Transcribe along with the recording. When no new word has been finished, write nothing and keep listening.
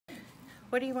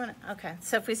what do you want? Okay,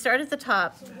 so if we start at the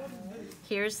top,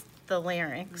 here's the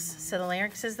larynx. So the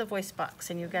larynx is the voice box,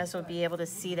 and you guys will be able to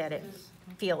see that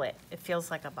feel it. It feels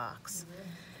like a box.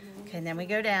 Okay, and then we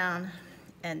go down,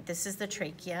 and this is the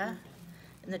trachea.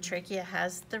 And the trachea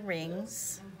has the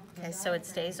rings. Okay, so it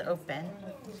stays open.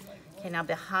 Okay, now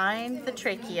behind the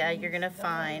trachea, you're gonna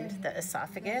find the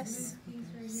esophagus.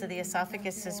 So the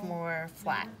esophagus is more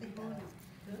flat.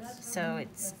 So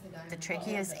the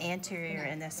trachea is anterior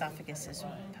and the esophagus is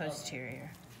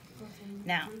posterior.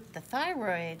 Now, the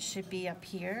thyroid should be up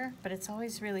here, but it's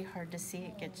always really hard to see.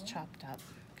 It gets chopped up.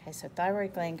 Okay, so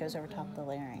thyroid gland goes over top of the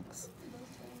larynx.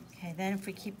 Okay, then if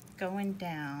we keep going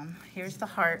down, here's the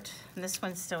heart, and this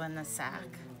one's still in the sac.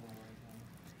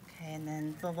 Okay, and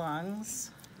then the lungs.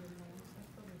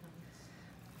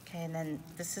 Okay, and then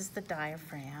this is the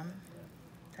diaphragm.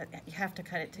 You have to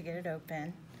cut it to get it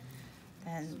open.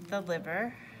 Then the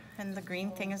liver, and the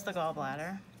green thing is the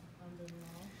gallbladder.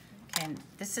 Okay, and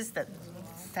this is the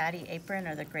fatty apron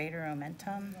or the greater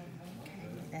omentum. Okay,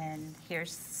 and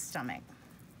here's the stomach.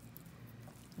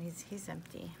 He's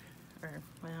empty, or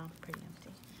well, pretty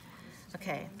empty.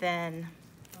 Okay, then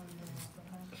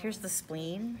here's the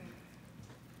spleen.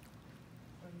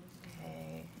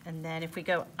 Okay, and then if we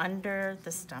go under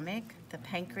the stomach, the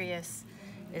pancreas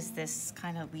is this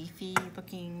kind of leafy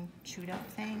looking chewed up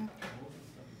thing.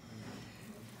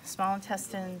 Small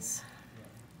intestines.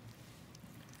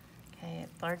 Okay,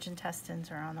 large intestines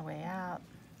are on the way out.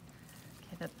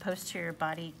 Okay, the posterior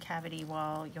body cavity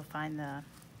wall, you'll find the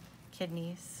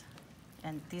kidneys,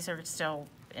 and these are still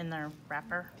in their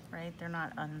wrapper, right? They're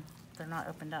not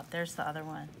opened up. There's the other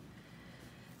one.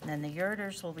 And then the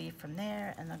ureters will leave from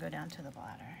there, and they'll go down to the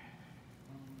bladder.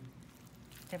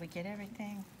 Did we get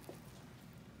everything?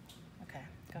 Okay,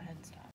 go ahead and stop.